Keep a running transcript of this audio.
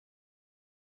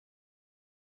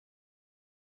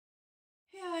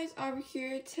Hey guys, Aubrey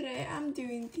here. Today I'm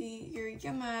doing the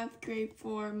Eureka Math Grade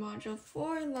 4 Module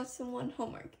 4 Lesson 1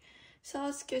 homework. So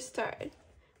let's get started.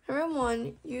 Number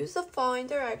 1, use the following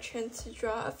directions to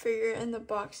draw a figure in the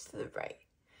box to the right.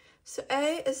 So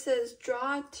A, it says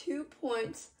draw 2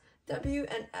 points, W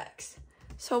and X.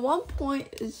 So 1 point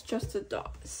is just a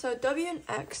dot. So W and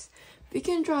X, we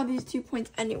can draw these 2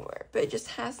 points anywhere, but it just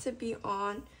has to be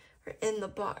on or in the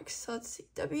box. So let's see,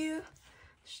 W,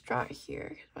 let's draw it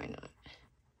here, why not?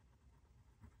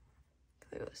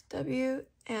 It goes W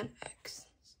and X.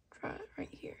 Let's draw it right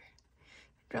here.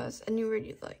 Draw this anywhere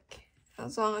you'd like,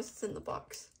 as long as it's in the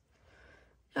box.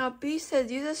 Now B says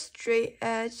use a straight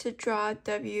edge to draw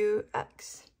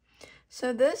WX.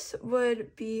 So this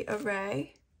would be a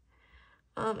ray.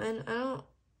 And I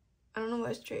don't know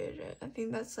what a straight edge is. I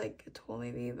think that's like a tool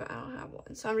maybe, but I don't have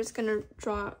one. So I'm just gonna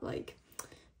draw it like,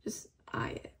 just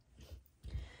eye it.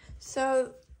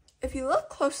 So if you look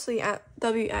closely at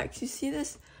WX, you see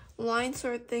this line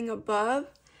sort of thing above.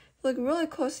 Look really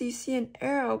closely, you see an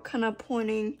arrow kind of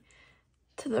pointing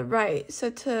to the right. So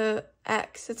to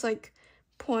X, it's like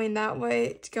pointing that way,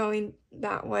 it's going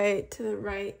that way to the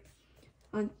right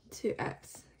onto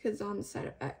X, because it's on the side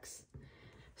of X.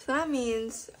 So that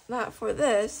means that for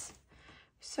this,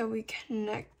 so we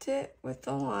connect it with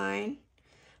the line,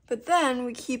 but then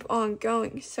we keep on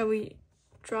going. So we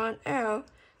draw an arrow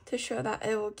to show that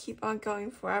it will keep on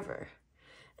going forever.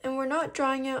 And we're not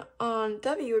drawing it on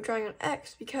W, we're drawing on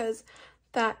X because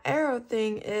that arrow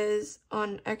thing is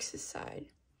on X's side.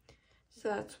 So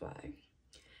that's why.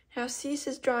 Now C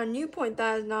says draw a new point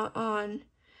that is not on,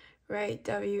 right,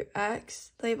 WX,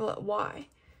 label it Y.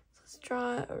 So let's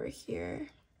draw it over here,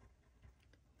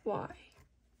 Y.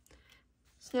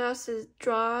 So now it says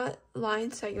draw line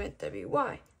segment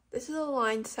WY. This is a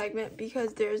line segment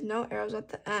because there's no arrows at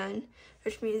the end,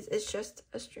 which means it's just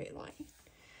a straight line.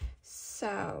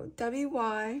 So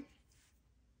WY,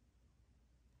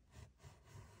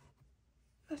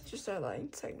 that's just our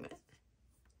line segment.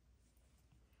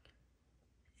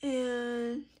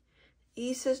 And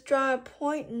E says draw a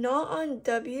point not on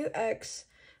WX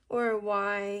or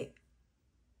Y.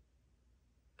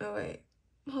 Oh wait,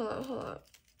 hold up.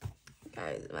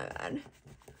 Guys, my bad.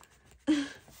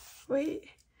 Wait.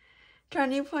 Draw a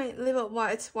new point, label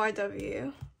Y, it's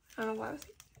YW. I don't know why I was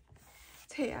like,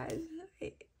 hey guys,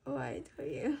 wait.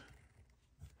 YW.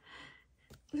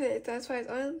 Okay, that's why it's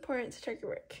always important to check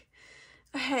your work.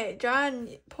 Okay, draw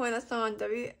a point that's not on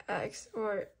WX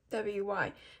or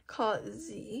WY. Call it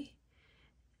Z.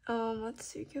 Let's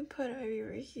see, we can put it maybe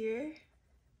right here.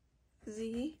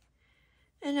 Z.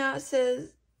 And now it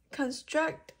says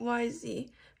construct YZ.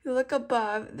 If you look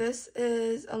above, this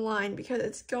is a line because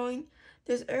it's going,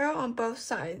 there's arrow on both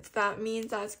sides. That means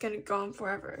that it's gonna go on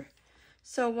forever.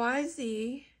 So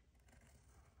YZ,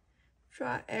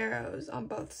 draw arrows on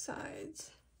both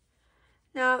sides.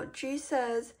 Now G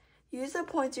says use the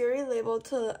points you already labeled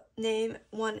to name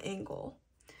one angle.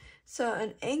 So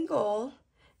an angle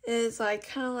is like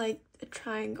kind of like a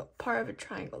triangle, part of a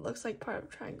triangle. Looks like part of a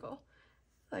triangle,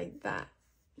 like that.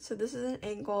 So this is an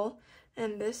angle,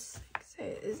 and this,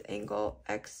 say, is angle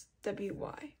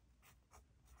XWY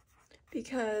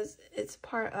because it's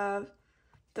part of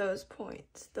those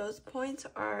points. Those points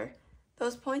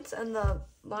and the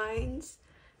lines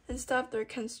and stuff, they're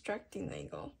constructing the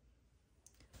angle.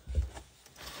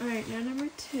 Alright, now number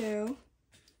 2.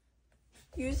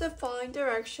 Use the following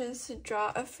directions to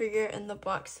draw a figure in the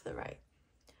box to the right.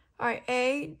 Alright,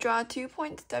 A, draw 2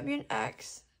 points W and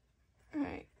X.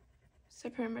 Alright, so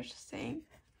pretty much the same.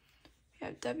 We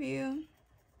have W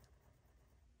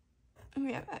and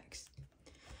we have X.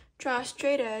 Draw a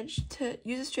straight edge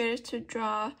use a straight edge to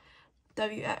draw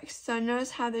WX. So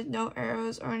notice how there's no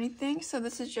arrows or anything. So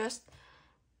this is just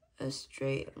a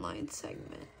straight line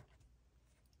segment.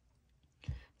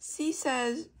 C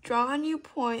says draw a new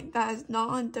point that is not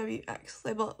on WX.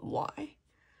 Label it Y.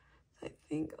 So I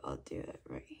think I'll do it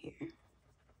right here.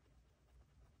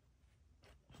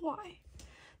 Y.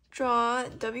 Draw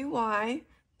WY.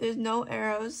 There's no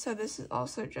arrows, so this is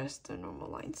also just a normal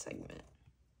line segment.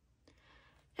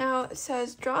 Now it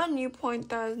says draw a new point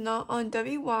that is not on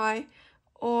WY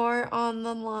or on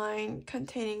the line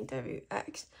containing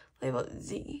WX. Label it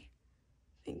Z.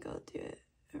 I think I'll do it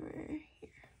over here.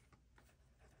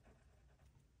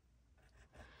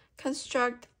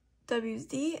 Construct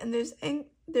WZ, and there's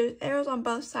arrows on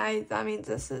both sides. That means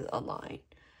this is a line.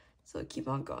 So keep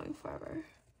on going forever.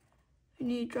 We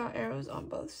need to draw arrows on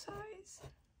both sides.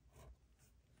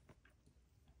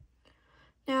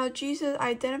 Now G says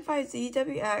identify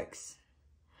ZWX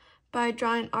by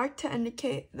drawing an arc to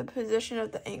indicate the position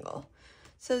of the angle.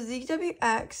 So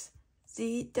ZWX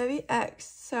ZWX.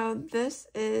 So this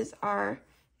is our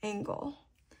angle.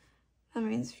 That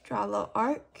means draw a little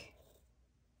arc,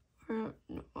 or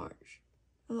no arch,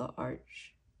 a little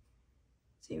arch.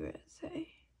 See what it say?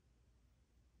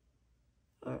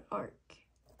 Or arc.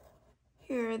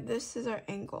 Here, this is our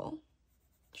angle.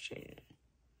 Shaded.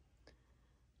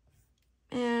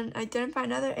 And identify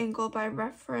another angle by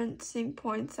referencing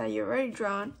points that you already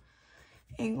drawn.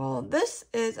 Angle. This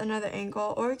is another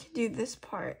angle, or we can do this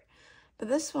part. But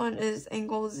this one is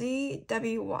angle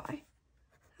ZWY.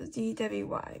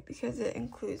 ZWY, because it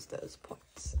includes those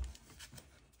points.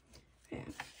 Yeah.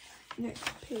 Next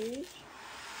page.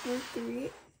 Number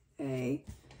 3A.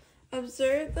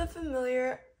 Observe the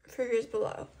familiar figures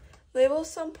below. Label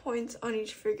some points on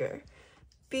each figure.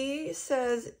 B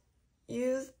says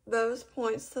use those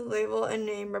points to label and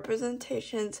name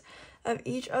representations of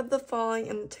each of the following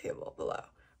in the table below.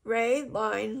 Ray,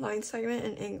 line, line segment,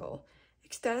 and angle.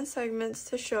 Extend segments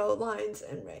to show lines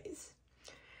and rays.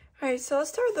 Alright, so let's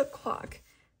start with the clock.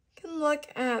 You can look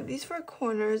at these 4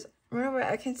 corners. Remember,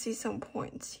 I can see some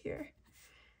points here.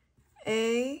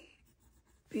 A,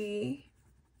 B,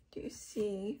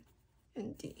 C,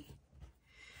 and D.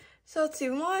 So let's see,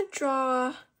 we want to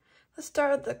draw, let's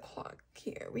start with the clock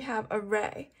here. We have a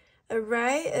ray. A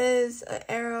ray is an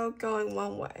arrow going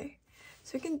one way.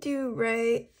 So we can do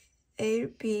ray A to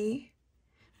B,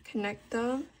 connect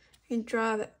them. We can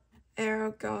draw the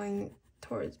arrow going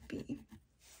towards B.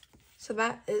 So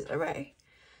that is a ray.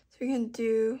 So we can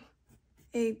do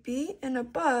AB, and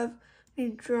above we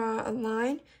draw a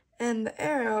line and the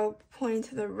arrow pointing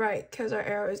to the right because our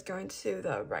arrow is going to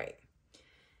the right.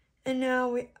 And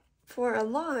now for a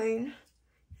line,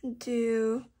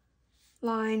 do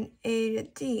line A to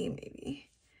D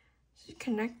maybe. So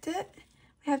connect it.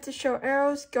 We have to show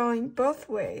arrows going both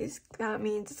ways. That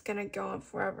means it's gonna go on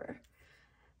forever.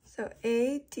 So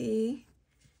A, D,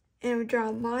 and we draw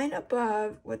a line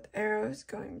above with arrows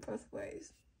going both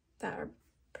ways. That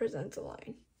presents a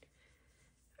line.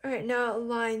 Alright, now a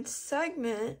line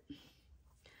segment, we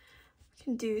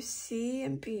can do C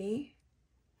and B.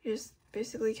 You just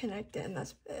basically connect it and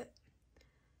that's it.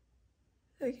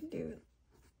 So we can do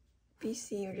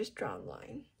BC or just draw a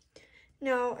line.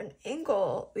 Now an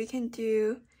angle, we can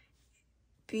do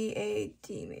BAD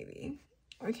maybe.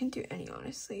 Or we can do any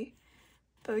honestly.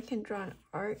 But we can draw an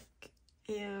arc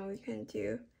and we can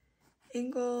do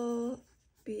angle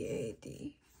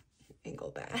BAD.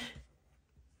 Angle bad.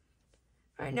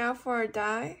 Alright, now for our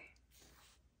die.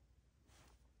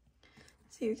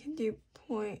 So we can do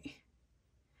point.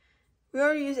 We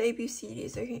already used ABCD,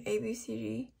 so we can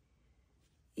ABCD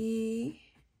E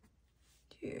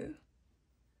to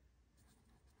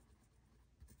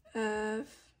F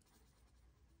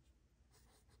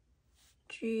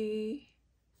G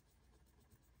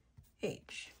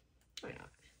H. Why not?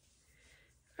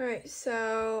 Alright,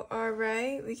 so our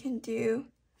ray we can do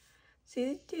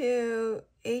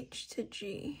H to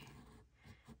G,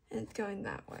 and it's going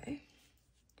that way.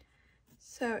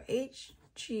 So H,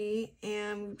 G,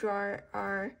 and we draw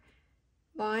our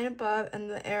line above and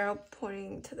the arrow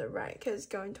pointing to the right because it's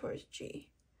going towards G.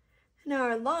 Now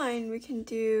our line, we can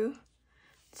do,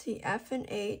 let's see, F and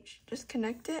H, just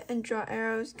connect it and draw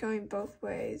arrows going both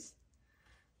ways.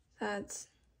 That's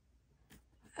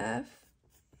F,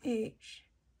 H,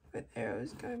 with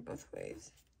arrows going both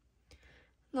ways.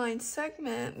 Line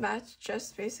segment, that's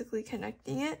just basically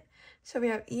connecting it. So we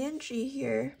have E and G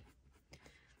here.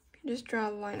 We can just draw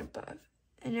a line above.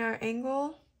 And our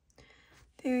angle,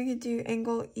 I think we could do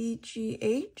angle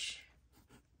EGH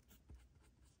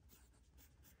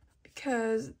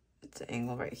because it's an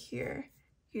angle right here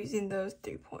using those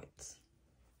 3 points.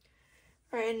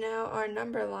 All right, and now our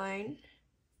number line.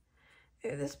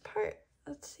 Okay, this part,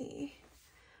 let's see.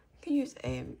 We can use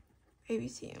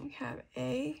ABC, and we have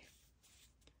A.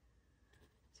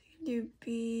 So you can do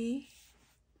B.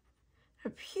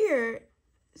 Up here,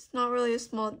 it's not really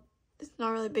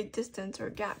a big distance or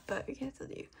gap, but we can still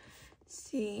do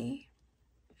C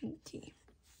and D.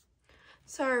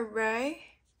 So our ray,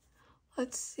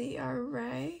 let's see, our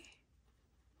ray,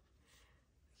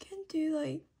 we can do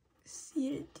like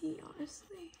C to D,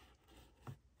 honestly.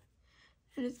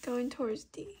 And it's going towards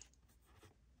D.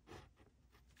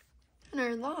 And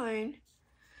our line,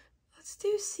 let's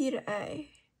do C to A.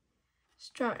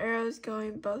 Just draw arrows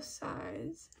going both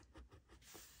sides.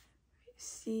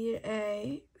 C to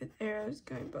A with arrows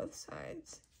going both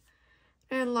sides.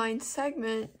 And line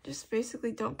segment, just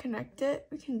basically don't connect it.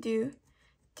 We can do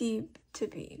D to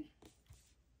B.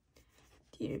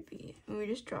 D to B. And we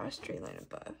just draw a straight line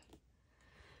above.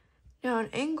 Now an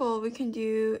angle, we can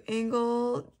do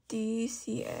angle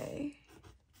DCA.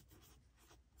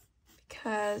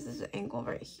 because there's an angle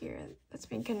right here that's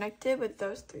being connected with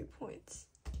those 3 points.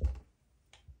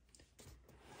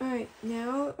 Alright,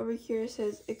 now over here it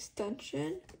says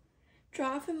extension.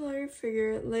 Draw a familiar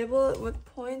figure, label it with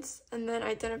points, and then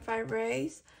identify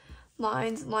rays,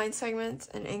 lines, line segments,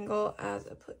 and angle as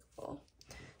applicable.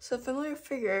 So familiar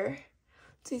figure,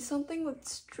 see something with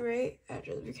straight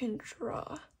edges we can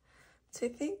draw. So I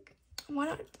think, why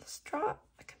not let's draw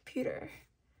a computer?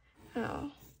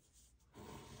 No.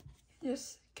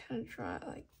 Just kind of draw it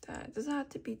like that. It doesn't have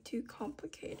to be too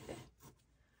complicated.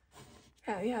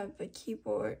 Yeah, we have the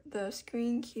keyboard, the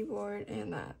screen, keyboard,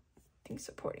 and that thing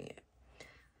supporting it.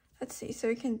 Let's see, so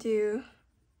we can do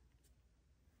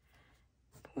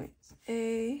points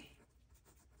A,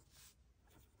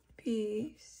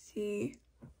 B, C,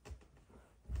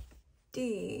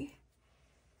 D.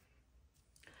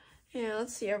 And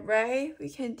let's see, array, we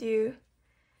can do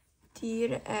D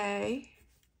to A.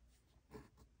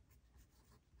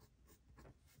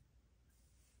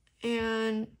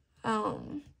 And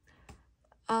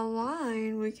a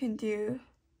line we can do,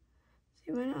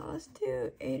 see why not, let's do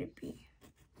A to B.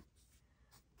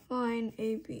 Line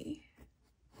AB.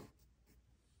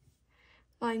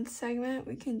 Line segment,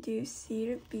 we can do C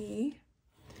to B.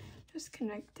 Just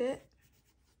connect it.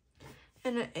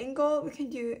 And an angle, we can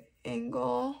do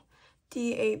angle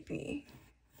DAB.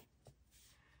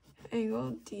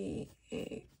 Angle DAB.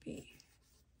 Okay.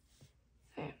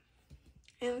 And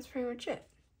that's pretty much it.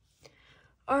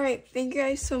 Alright, thank you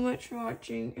guys so much for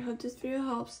watching. I hope this video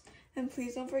helps. And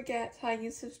please don't forget to like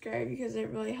and subscribe because it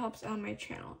really helps out my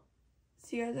channel.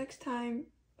 See you guys next time.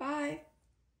 Bye!